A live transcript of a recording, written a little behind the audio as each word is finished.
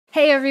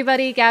Hey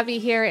everybody, Gabby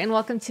here, and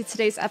welcome to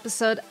today's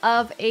episode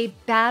of A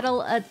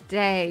Battle a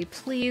Day.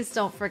 Please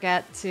don't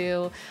forget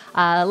to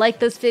like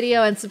this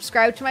video and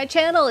subscribe to my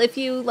channel if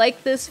you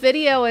like this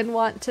video and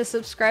want to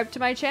subscribe to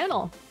my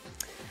channel.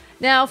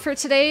 Now for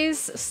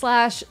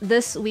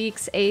today's/this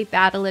week's A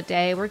Battle a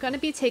Day, we're going to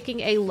be taking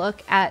a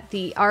look at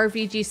the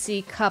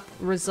VGC Cup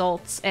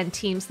results and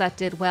teams that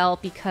did well,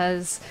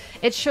 because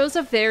it shows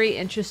a very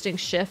interesting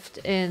shift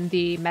in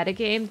the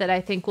metagame that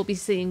I think we'll be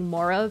seeing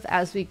more of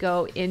as we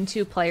go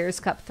into Players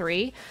Cup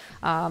 3.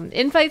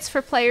 Invites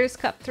for Players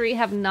Cup 3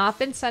 have not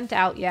been sent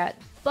out yet,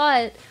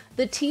 but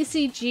the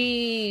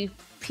TCG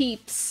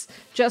peeps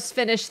just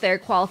finished their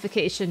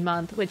qualification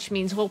month, which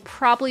means we'll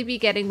probably be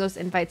getting those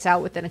invites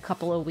out within a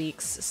couple of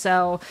weeks.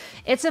 So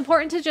it's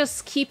important to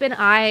just keep an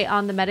eye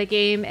on the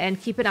metagame and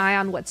keep an eye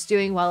on what's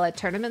doing well at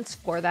tournaments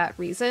for that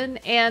reason.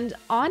 And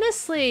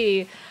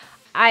honestly,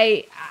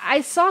 I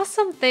saw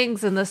some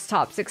things in this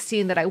top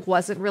 16 that I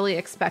wasn't really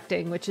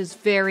expecting, which is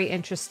very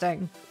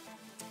interesting.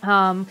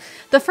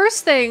 The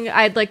first thing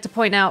I'd like to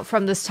point out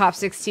from this top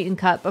 16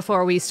 cut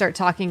before we start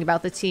talking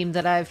about the team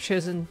that I've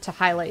chosen to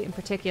highlight in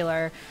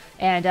particular,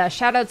 and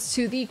shout outs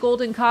to the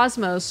Golden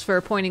Cosmos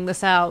for pointing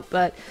this out,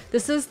 but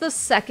this is the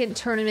second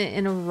tournament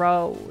in a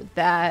row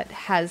that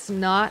has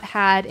not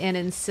had an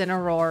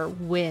Incineroar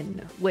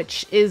win,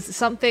 which is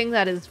something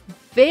that is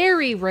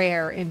very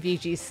rare in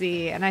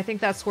VGC, and I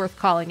think that's worth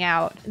calling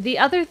out. The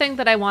other thing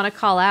that I want to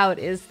call out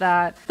is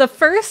that the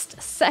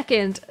first,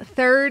 second,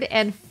 third,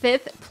 and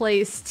fifth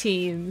place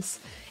teams,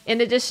 in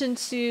addition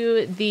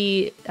to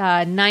the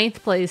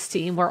ninth place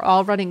team, were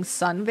all running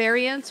Sun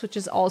variants, which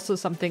is also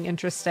something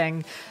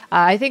interesting.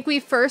 I think we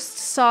first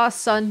saw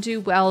Sun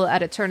do well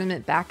at a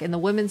tournament back in the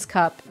Women's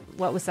Cup.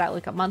 What was that,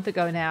 like a month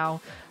ago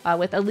now,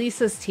 with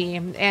Elisa's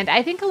team. And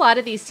I think a lot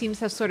of these teams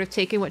have sort of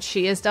taken what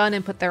she has done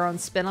and put their own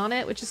spin on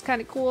it, which is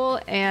kind of cool.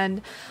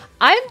 And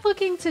I'm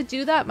looking to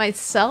do that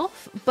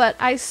myself, but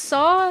I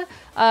saw,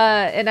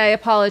 and I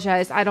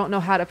apologize, I don't know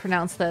how to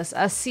pronounce this,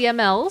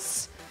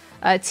 CML's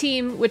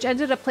team, which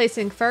ended up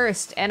placing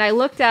first. And I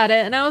looked at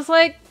it and I was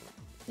like,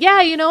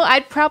 yeah, you know,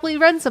 I'd probably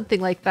run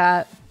something like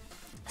that,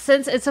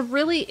 since it's a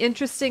really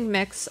interesting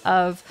mix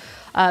of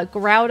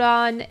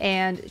Groudon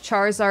and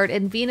Charizard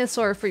and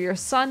Venusaur for your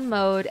Sun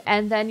mode,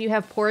 and then you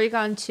have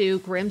Porygon 2,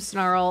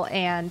 Grimmsnarl,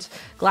 and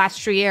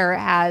Glastrier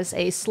as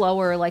a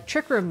slower, like,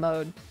 Trick Room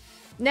mode.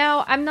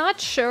 Now, I'm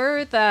not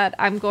sure that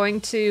I'm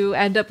going to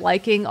end up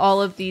liking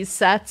all of these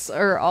sets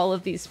or all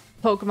of these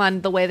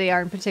Pokemon the way they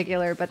are in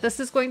particular, but this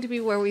is going to be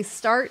where we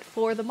start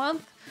for the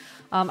month.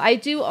 I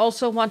do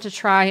also want to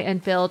try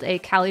and build a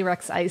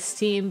Calyrex Ice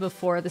team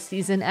before the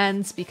season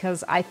ends,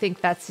 because I think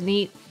that's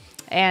neat.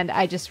 And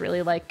I just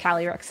really like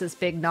Calyrex's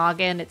big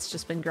noggin. It's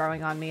just been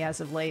growing on me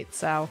as of late.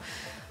 So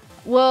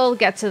we'll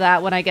get to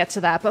that when I get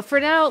to that. But for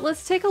now,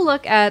 let's take a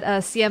look at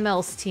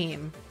CML's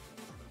team.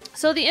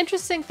 So the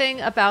interesting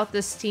thing about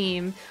this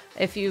team,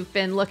 if you've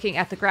been looking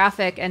at the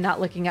graphic and not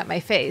looking at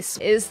my face,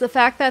 is the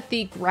fact that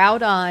the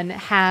Groudon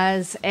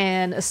has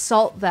an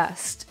Assault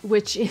Vest,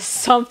 which is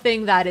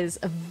something that is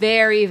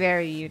very,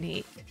 very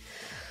unique.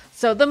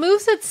 So the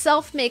moves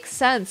itself make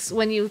sense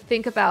when you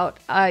think about,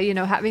 you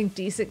know, having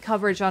decent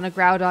coverage on a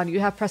Groudon.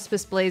 You have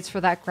Precipice Blades for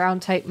that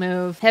ground type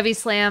move, Heavy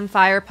Slam,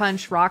 Fire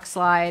Punch, Rock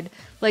Slide.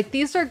 Like,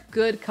 these are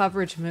good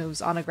coverage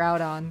moves on a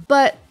Groudon.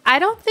 But I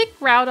don't think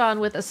Groudon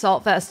with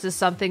Assault Vest is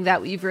something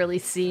that we've really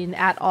seen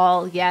at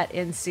all yet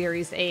in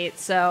Series 8.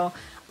 So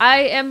I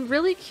am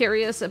really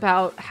curious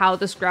about how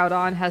this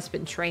Groudon has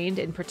been trained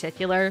in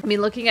particular. I mean,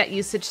 looking at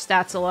usage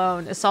stats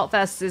alone, Assault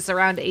Vest is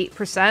around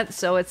 8%,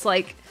 so it's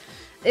like,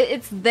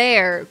 it's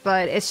there,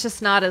 but it's just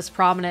not as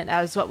prominent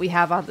as what we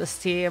have on this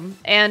team.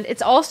 And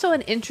it's also an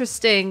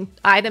interesting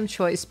item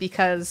choice,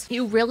 because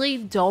you really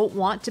don't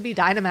want to be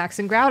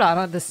Dynamaxing Groudon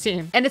on this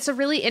team. And it's a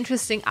really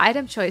interesting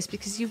item choice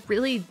because you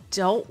really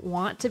don't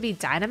want to be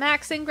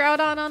Dynamaxing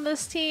Groudon on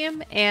this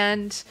team.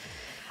 And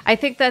I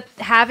think that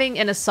having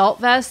an Assault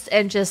Vest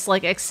and just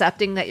like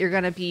accepting that you're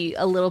going to be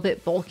a little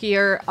bit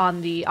bulkier on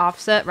the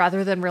offset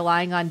rather than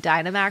relying on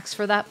Dynamax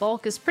for that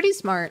bulk is pretty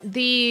smart.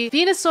 The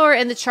Venusaur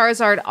and the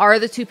Charizard are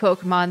the two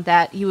Pokemon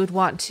that you would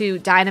want to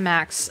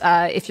Dynamax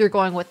if you're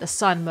going with the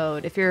Sun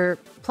mode. If you're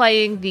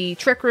playing the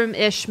Trick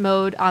Room-ish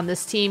mode on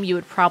this team, you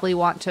would probably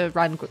want to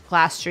run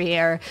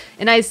Glastrier.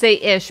 And I say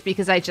ish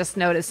because I just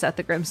noticed that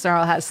the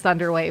Grimmsnarl has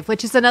Thunder Wave,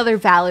 which is another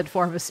valid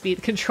form of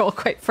speed control,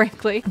 quite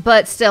frankly.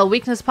 But still,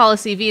 Weakness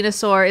Policy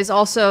Venusaur is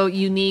also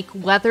unique.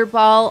 Weather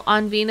Ball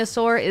on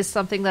Venusaur is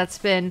something that's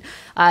been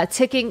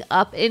ticking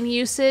up in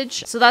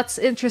usage, so that's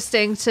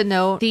interesting to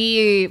note.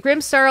 The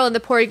Grimmsnarl and the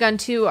Porygon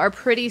 2 are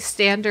pretty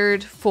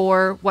standard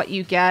for what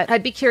you get.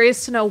 I'd be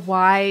curious to know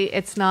why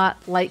it's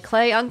not Light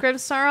Clay on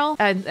Grimmsnarl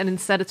and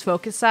instead it's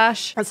Focus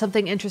Sash. That's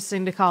something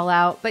interesting to call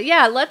out. But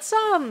yeah, let's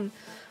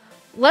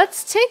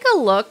take a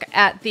look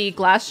at the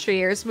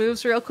Glastrier's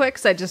moves real quick,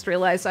 because I just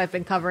realized I've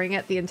been covering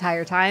it the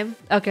entire time.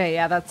 Okay,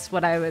 yeah, that's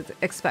what I would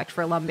expect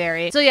for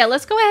Lumberry. So yeah,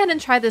 let's go ahead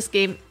and try this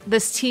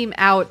team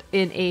out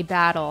in a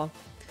battle.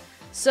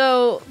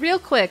 So real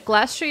quick,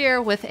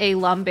 Glastrier with a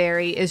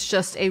Lumberry is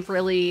just a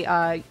really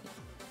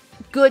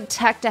good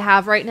tech to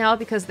have right now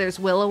because there's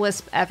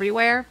Will-O-Wisp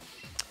everywhere.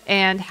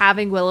 And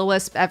having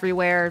Will-O-Wisp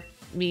everywhere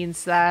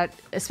means that,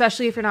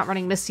 especially if you're not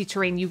running Misty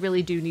Terrain, you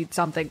really do need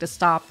something to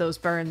stop those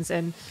burns.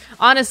 And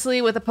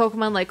honestly, with a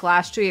Pokemon like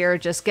Glastrier,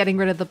 just getting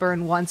rid of the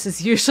burn once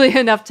is usually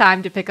enough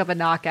time to pick up a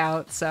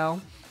knockout,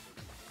 so...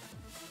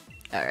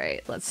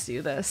 Alright, let's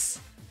do this.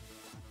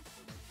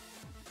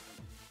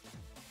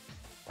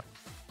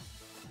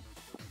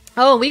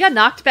 Oh, we got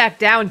knocked back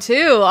down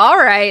too.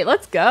 Alright,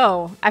 let's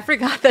go. I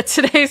forgot that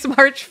today's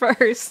March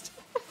 1st.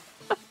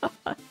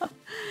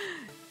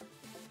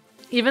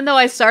 Even though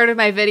I started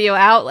my video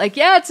out like,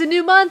 yeah, it's a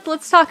new month,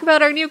 let's talk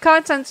about our new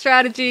content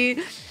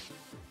strategy.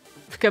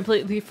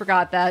 Completely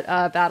forgot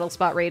that Battle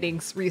Spot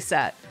ratings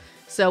reset.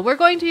 So we're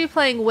going to be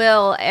playing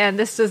Will, and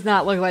this does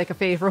not look like a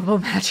favorable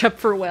matchup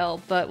for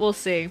Will, but we'll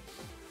see.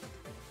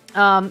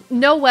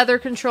 No weather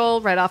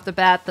control right off the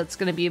bat. That's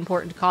going to be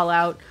important to call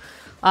out.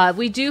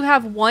 We do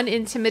have one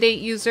Intimidate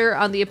user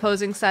on the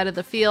opposing side of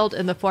the field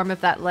in the form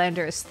of that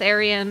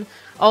Landorus-T.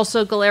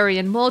 Also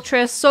Galarian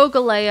Moltres,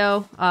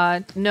 Solgaleo,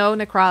 no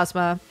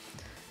Necrozma,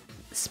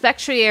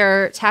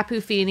 Spectrier,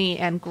 Tapu Fini,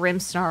 and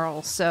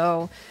Grimmsnarl.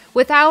 So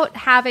without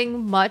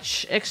having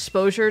much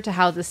exposure to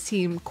how this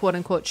team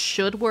quote-unquote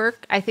should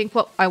work, I think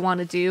what I want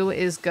to do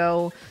is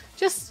go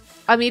just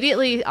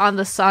immediately on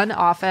the Sun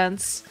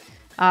offense.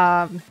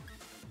 I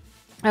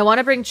want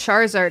to bring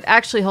Charizard.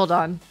 Actually, hold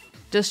on.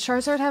 Does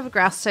Charizard have a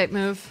grass type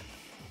move?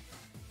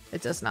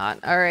 It does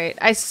not. Alright.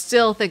 I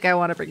still think I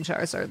want to bring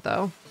Charizard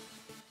though.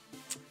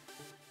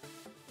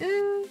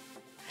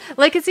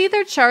 Like, it's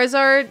either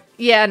Charizard...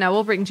 Yeah, no,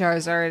 we'll bring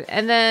Charizard.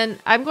 And then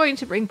I'm going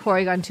to bring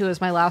Porygon 2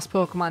 as my last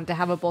Pokemon to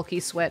have a bulky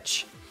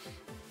switch.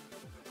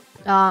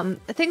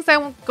 Things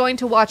I'm going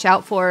to watch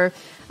out for.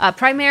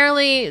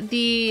 Primarily,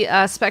 the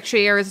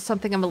Spectrier is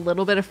something I'm a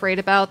little bit afraid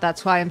about.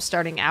 That's why I'm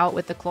starting out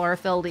with the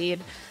Chlorophyll lead.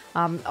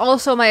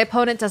 Also, my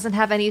opponent doesn't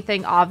have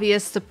anything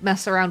obvious to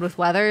mess around with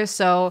weather,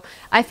 so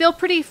I feel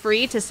pretty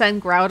free to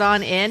send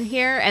Groudon in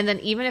here, and then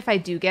even if I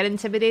do get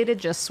intimidated,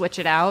 just switch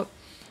it out.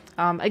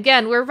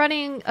 Again, we're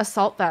running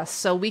Assault Vest,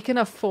 so we can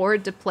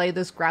afford to play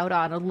this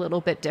Groudon a little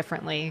bit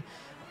differently,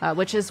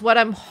 which is what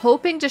I'm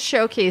hoping to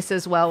showcase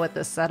as well with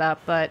this setup,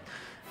 but,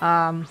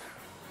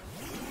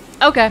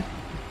 okay.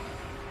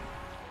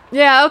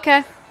 Yeah,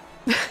 okay.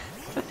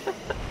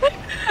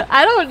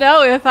 I don't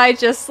know if I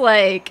just,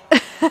 like,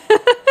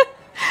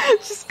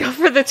 just go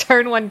for the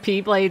turn 1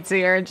 P-Blades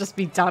here and just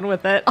be done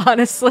with it,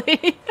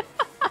 honestly.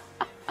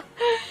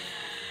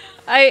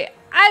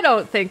 I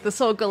don't think the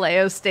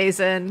Solgaleo stays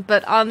in,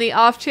 but on the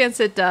off chance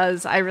it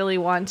does, I really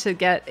want to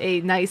get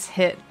a nice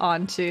hit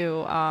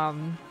onto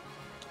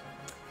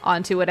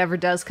whatever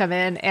does come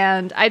in,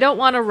 and I don't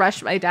want to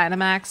rush my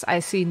Dynamax. I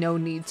see no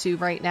need to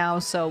right now,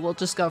 so we'll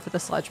just go for the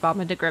Sludge Bomb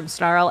into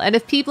Grimmsnarl, and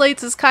if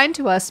P-Blades is kind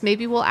to us,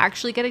 maybe we'll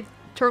actually get a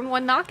turn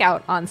 1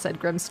 knockout on said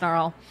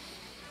Grimmsnarl.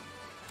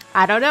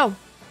 I don't know.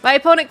 My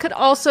opponent could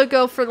also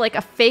go for like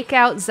a fake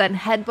out Zen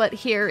Headbutt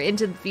here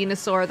into the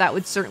Venusaur. That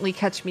would certainly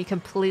catch me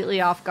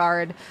completely off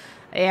guard,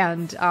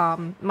 and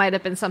might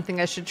have been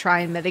something I should try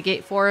and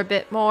mitigate for a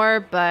bit more,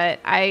 but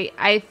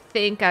I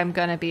think I'm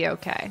gonna be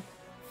okay.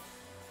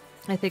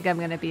 I think I'm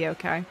gonna be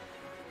okay.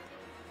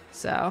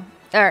 So,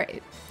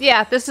 alright.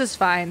 Yeah, this is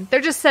fine. They're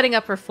just setting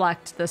up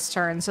Reflect this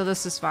turn, so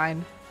this is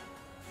fine.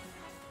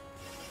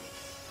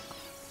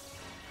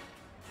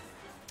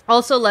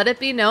 Also, let it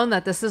be known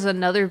that this is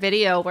another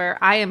video where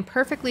I am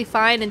perfectly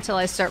fine until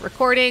I start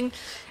recording,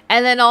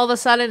 and then all of a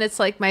sudden it's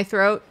like my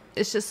throat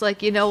is just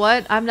like, you know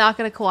what? I'm not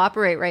going to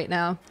cooperate right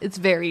now. It's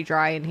very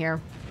dry in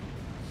here.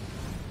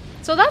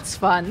 So that's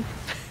fun.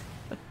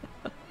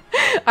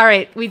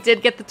 Alright, we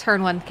did get the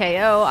turn 1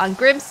 KO on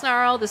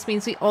Grimmsnarl. This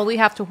means we only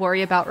have to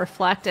worry about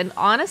Reflect, and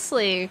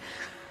honestly,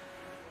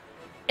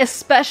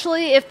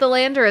 especially if the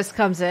Landorus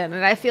comes in,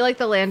 and I feel like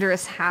the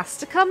Landorus has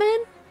to come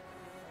in.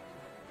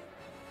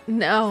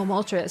 No,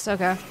 Moltres,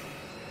 okay.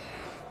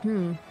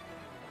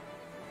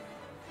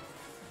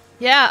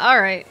 Yeah,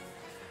 alright.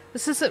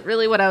 This isn't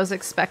really what I was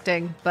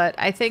expecting, but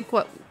I think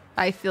what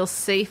I feel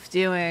safe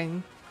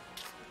doing...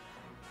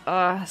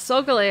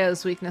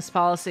 Solgaleo's weakness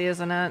policy,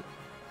 isn't it?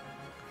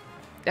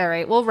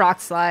 Alright, we'll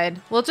Rock Slide.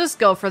 We'll just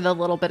go for the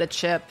little bit of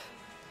chip.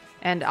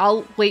 And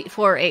I'll wait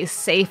for a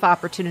safe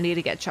opportunity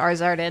to get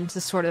Charizard in to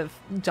sort of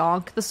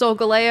donk the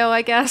Solgaleo,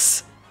 I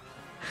guess.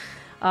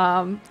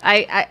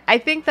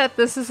 I think that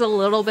this is a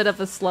little bit of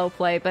a slow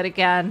play, but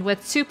again,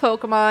 with 2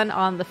 Pokemon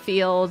on the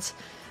field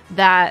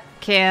that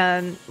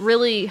can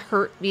really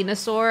hurt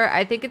Venusaur,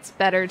 I think it's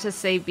better to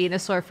save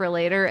Venusaur for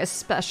later,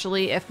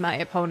 especially if my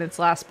opponent's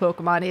last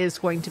Pokemon is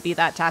going to be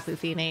that Tapu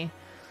Fini.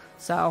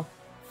 So,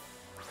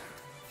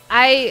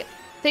 I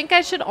think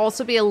I should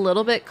also be a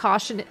little bit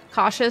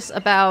cautious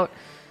about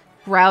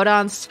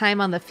Groudon's time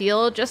on the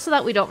field, just so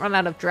that we don't run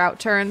out of drought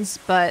turns,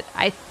 but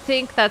I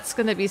think that's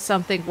going to be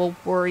something we'll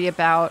worry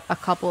about a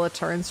couple of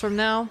turns from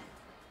now.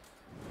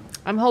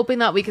 I'm hoping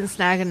that we can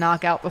snag a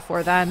knockout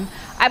before then.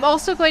 I'm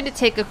also going to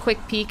take a quick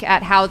peek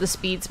at how the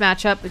speeds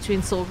match up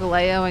between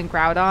Solgaleo and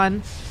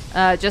Groudon,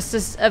 just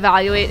to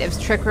evaluate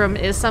if Trick Room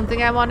is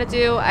something I want to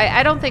do.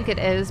 I don't think it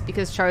is,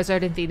 because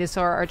Charizard and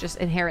Venusaur are just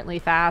inherently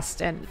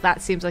fast, and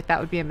that seems like that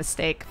would be a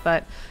mistake,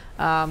 but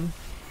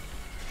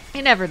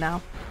you never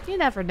know. You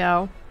never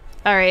know.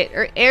 Alright,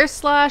 Air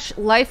Slash,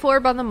 Life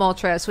Orb on the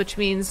Moltres, which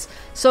means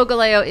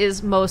Solgaleo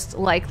is most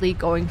likely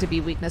going to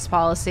be Weakness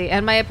Policy,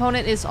 and my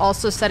opponent is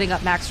also setting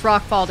up Max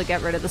Rockfall to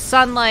get rid of the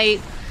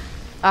Sunlight.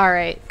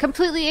 Alright,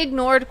 completely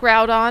ignored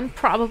Groudon,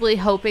 probably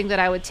hoping that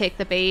I would take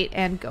the bait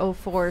and go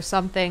for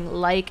something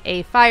like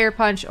a Fire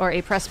Punch or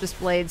a Precipice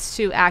Blades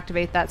to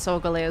activate that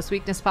Solgaleo's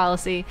Weakness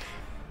Policy.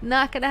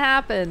 Not gonna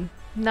happen.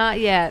 Not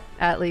yet,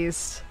 at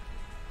least.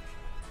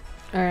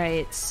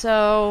 Alright,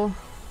 so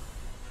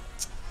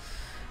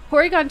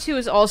Porygon 2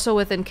 is also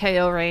within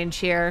KO range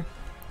here,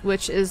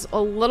 which is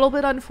a little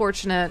bit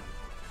unfortunate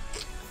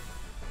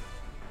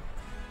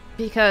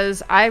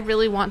because I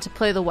really want to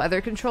play the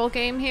weather control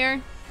game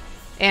here,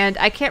 and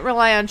I can't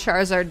rely on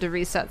Charizard to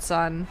reset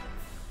Sun.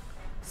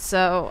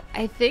 So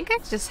I think I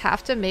just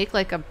have to make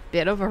like a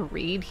bit of a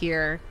read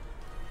here.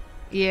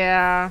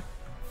 Yeah.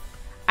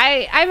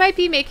 I might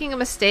be making a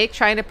mistake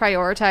trying to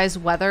prioritize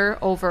weather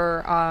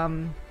over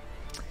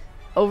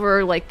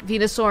like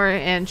Venusaur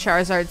and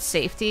Charizard's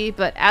safety,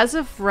 but as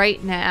of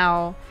right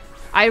now,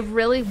 I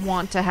really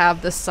want to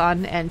have the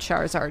Sun and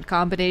Charizard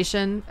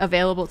combination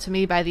available to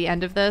me by the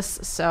end of this,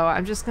 so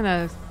I'm just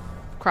gonna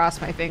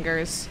cross my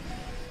fingers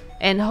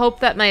and hope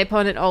that my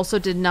opponent also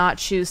did not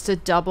choose to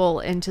double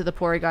into the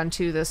Porygon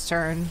 2 this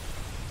turn.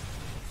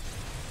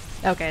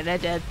 Okay, they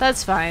did.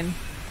 That's fine.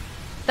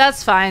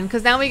 That's fine,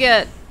 because now we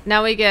get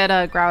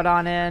a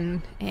Groudon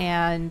in,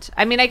 and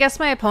I mean, I guess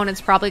my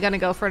opponent's probably going to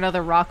go for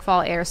another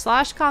Rockfall Air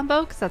Slash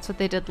combo, because that's what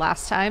they did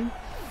last time.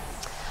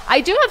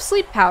 I do have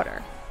Sleep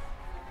Powder.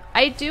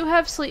 I do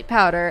have Sleep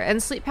Powder,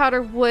 and Sleep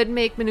Powder would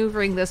make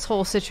maneuvering this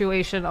whole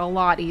situation a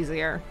lot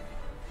easier.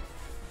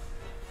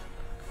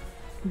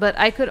 But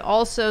I could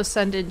also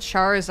send in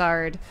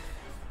Charizard,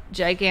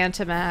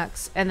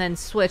 Gigantamax, and then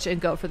switch and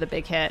go for the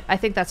big hit. I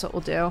think that's what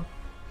we'll do.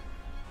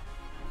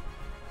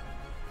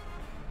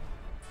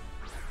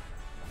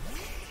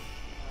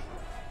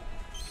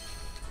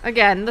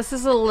 Again, this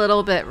is a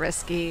little bit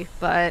risky,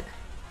 but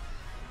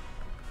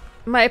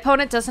my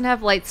opponent doesn't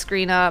have Light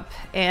Screen up,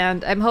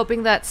 and I'm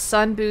hoping that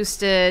Sun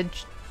boosted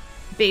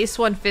base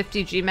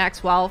 150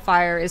 G-Max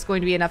Wildfire is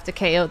going to be enough to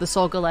KO the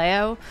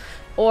Solgaleo,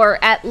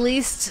 or at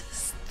least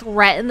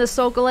threaten the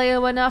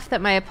Solgaleo enough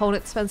that my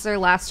opponent spends their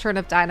last turn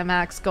of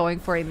Dynamax going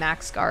for a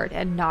Max Guard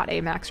and not a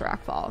Max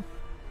Rockfall.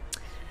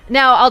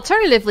 Now,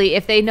 alternatively,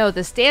 if they know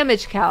this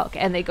damage calc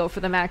and they go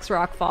for the Max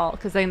Rockfall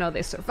because they know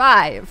they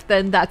survive,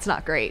 then that's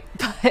not great.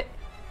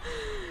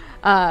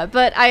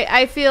 But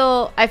I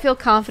feel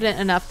confident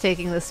enough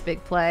taking this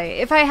big play.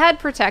 If I had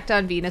Protect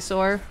on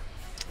Venusaur,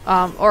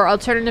 or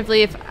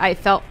alternatively, if I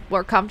felt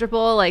more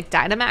comfortable like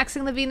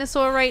Dynamaxing the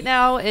Venusaur right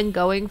now and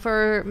going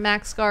for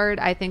Max Guard,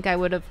 I think I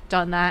would have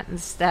done that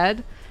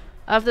instead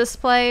of this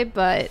play,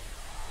 but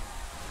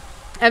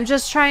I'm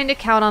just trying to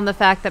count on the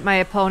fact that my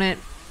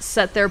opponent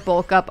set their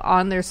bulk up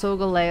on their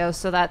Solgaleo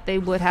so that they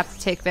would have to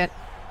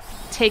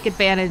take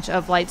advantage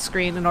of Light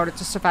Screen in order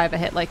to survive a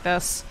hit like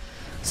this.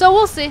 So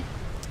we'll see.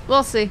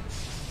 We'll see.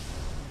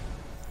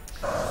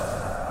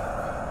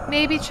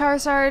 Maybe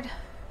Charizard.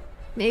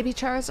 Maybe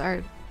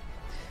Charizard.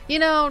 You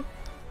know,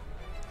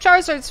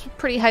 Charizard's a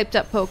pretty hyped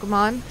up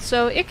Pokemon,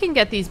 so it can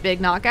get these big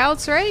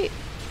knockouts, right?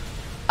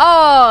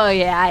 Oh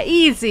yeah,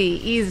 easy,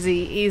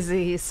 easy,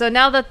 easy. So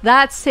now that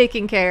that's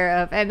taken care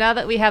of, and now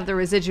that we have the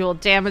residual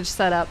damage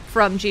set up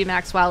from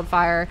G-Max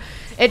Wildfire,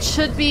 it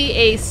should be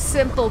a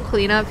simple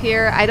cleanup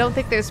here. I don't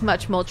think there's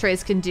much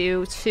Moltres can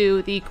do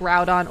to the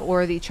Groudon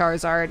or the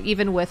Charizard,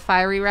 even with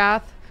Fiery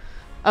Wrath.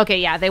 Okay,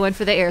 yeah, they went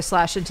for the Air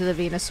Slash into the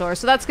Venusaur,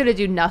 so that's going to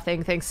do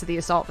nothing thanks to the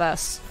Assault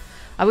Vest.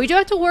 We do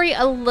have to worry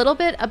a little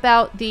bit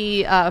about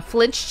the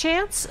flinch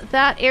chance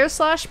that Air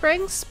Slash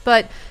brings,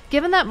 but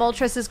given that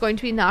Moltres is going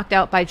to be knocked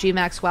out by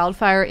G-Max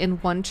Wildfire in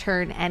one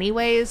turn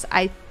anyways,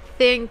 I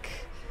think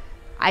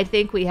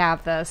we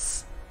have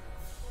this.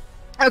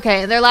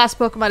 Okay, and their last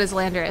Pokemon is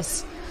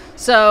Landorus.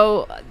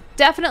 So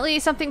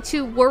definitely something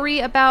to worry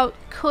about.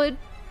 Could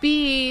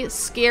be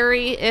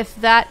scary if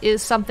that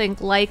is something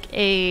like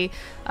a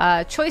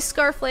Choice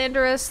Scarf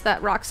Landorus.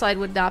 That Rock Slide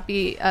would not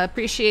be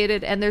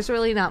appreciated, and there's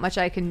really not much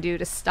I can do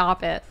to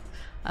stop it.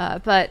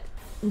 But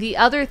the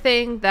other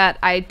thing that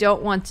I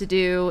don't want to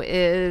do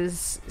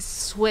is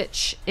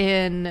switch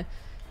in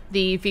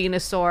the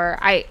Venusaur.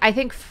 I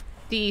think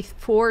the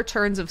 4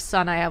 turns of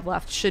Sun I have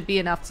left should be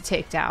enough to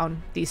take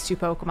down these 2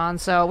 Pokemon,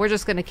 so we're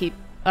just going to keep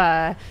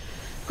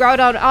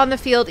Groudon on the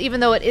field, even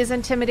though it is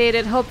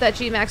intimidated. Hope that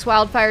G-Max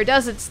Wildfire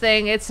does its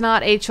thing. It's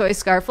not a Choice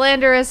Scarf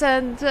Landorus,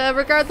 and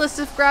regardless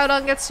if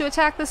Groudon gets to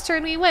attack this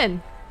turn, we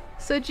win.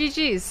 So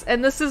GG's.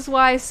 And this is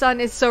why Sun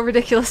is so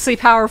ridiculously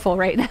powerful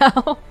right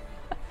now.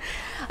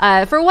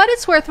 For what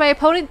it's worth, my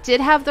opponent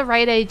did have the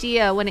right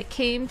idea when it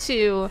came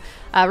to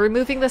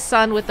removing the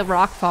Sun with the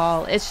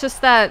Rockfall. It's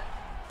just that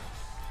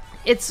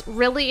it's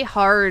really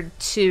hard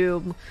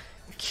to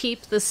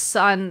keep the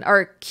sun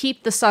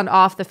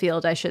off the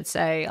field, I should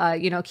say.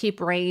 You know,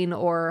 keep rain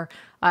or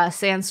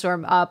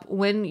sandstorm up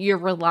when you're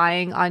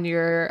relying on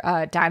your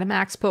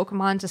Dynamax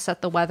Pokemon to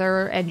set the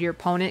weather, and your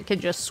opponent can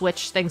just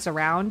switch things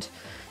around.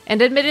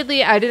 And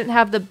admittedly, I didn't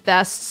have the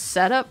best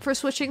setup for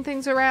switching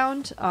things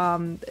around.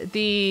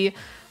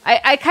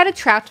 I kind of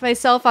trapped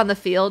myself on the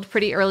field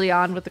pretty early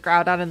on with the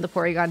Groudon and the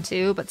Porygon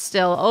 2, but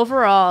still,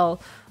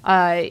 overall,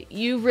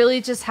 you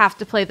really just have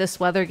to play this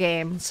weather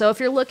game. So if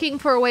you're looking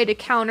for a way to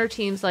counter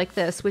teams like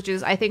this, which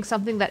is, I think,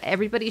 something that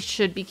everybody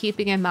should be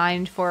keeping in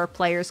mind for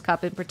Players'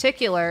 Cup in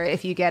particular,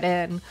 if you get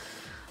in,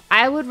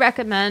 I would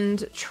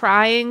recommend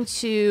trying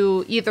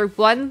to either,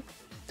 one,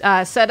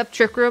 set up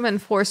Trick Room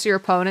and force your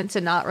opponent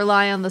to not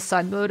rely on the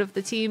Sun mode of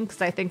the team, because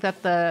I think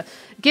that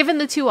given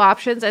the two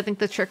options, I think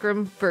the Trick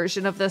Room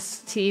version of this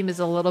team is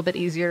a little bit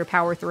easier to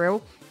power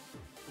through.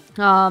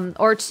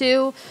 Or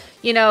two,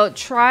 you know,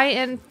 try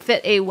and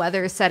fit a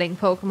weather setting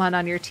Pokemon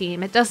on your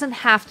team. It doesn't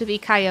have to be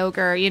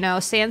Kyogre. You know,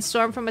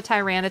 Sandstorm from a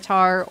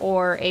Tyranitar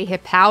or a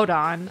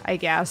Hippowdon, I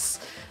guess,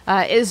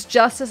 is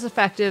just as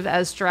effective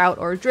as Drought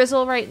or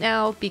Drizzle right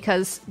now,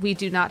 because we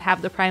do not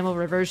have the Primal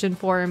Reversion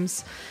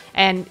forms.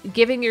 And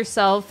giving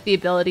yourself the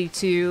ability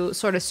to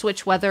sort of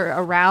switch weather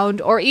around,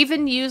 or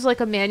even use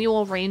like a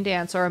manual Rain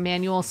Dance or a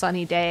manual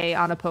Sunny Day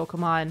on a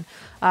Pokemon,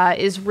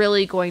 is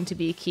really going to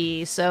be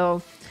key.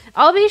 So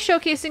I'll be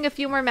showcasing a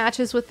few more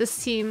matches with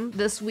this team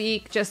this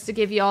week, just to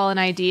give you all an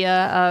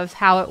idea of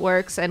how it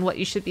works and what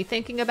you should be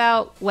thinking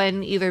about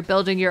when either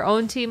building your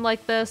own team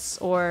like this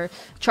or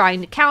trying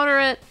to counter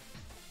it.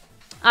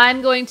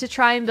 I'm going to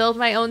try and build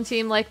my own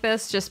team like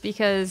this just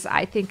because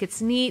I think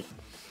it's neat.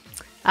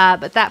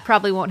 But that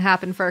probably won't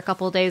happen for a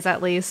couple of days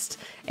at least.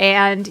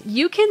 And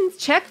you can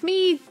check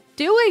me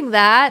doing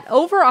that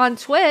over on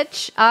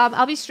Twitch.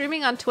 I'll be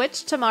streaming on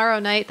Twitch tomorrow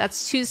night.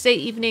 That's Tuesday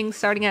evening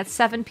starting at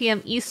 7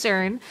 p.m.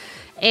 Eastern.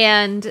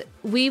 And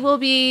we will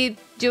be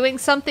doing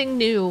something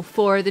new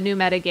for the new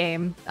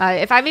metagame.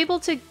 If I'm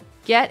able to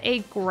get a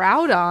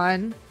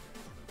Groudon...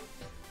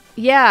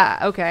 Yeah,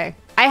 okay.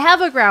 I have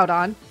a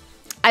Groudon.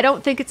 I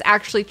don't think it's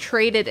actually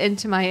traded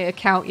into my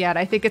account yet.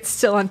 I think it's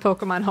still on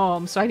Pokemon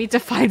Home, so I need to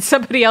find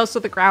somebody else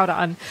with a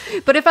Groudon.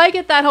 But if I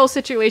get that whole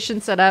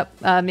situation set up,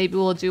 maybe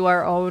we'll do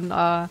our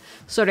own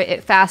sort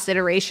of fast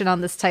iteration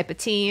on this type of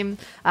team.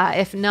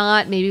 If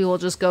not, maybe we'll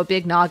just go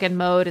big noggin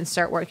mode and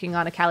start working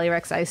on a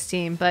Calyrex Ice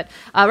team. But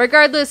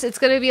regardless, it's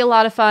going to be a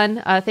lot of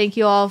fun. Thank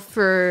you all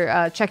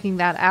for checking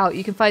that out.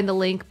 You can find the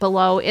link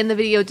below in the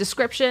video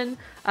description.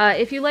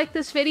 If you like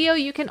this video,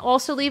 you can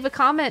also leave a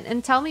comment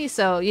and tell me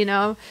so. You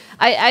know,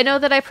 I know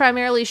that I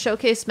primarily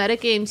showcase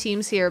metagame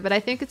teams here, but I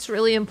think it's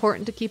really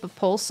important to keep a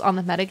pulse on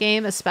the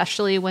metagame,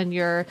 especially when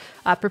you're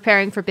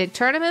preparing for big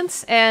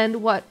tournaments.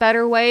 And what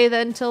better way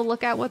than to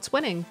look at what's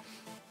winning?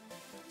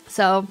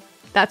 So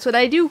that's what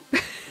I do.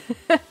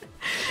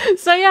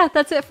 So yeah,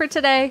 that's it for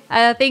today.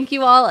 Thank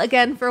you all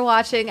again for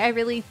watching. I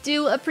really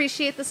do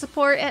appreciate the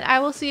support, and I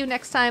will see you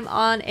next time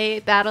on a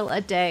Battle a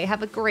Day.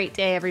 Have a great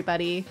day,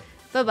 everybody.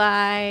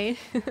 Bye-bye.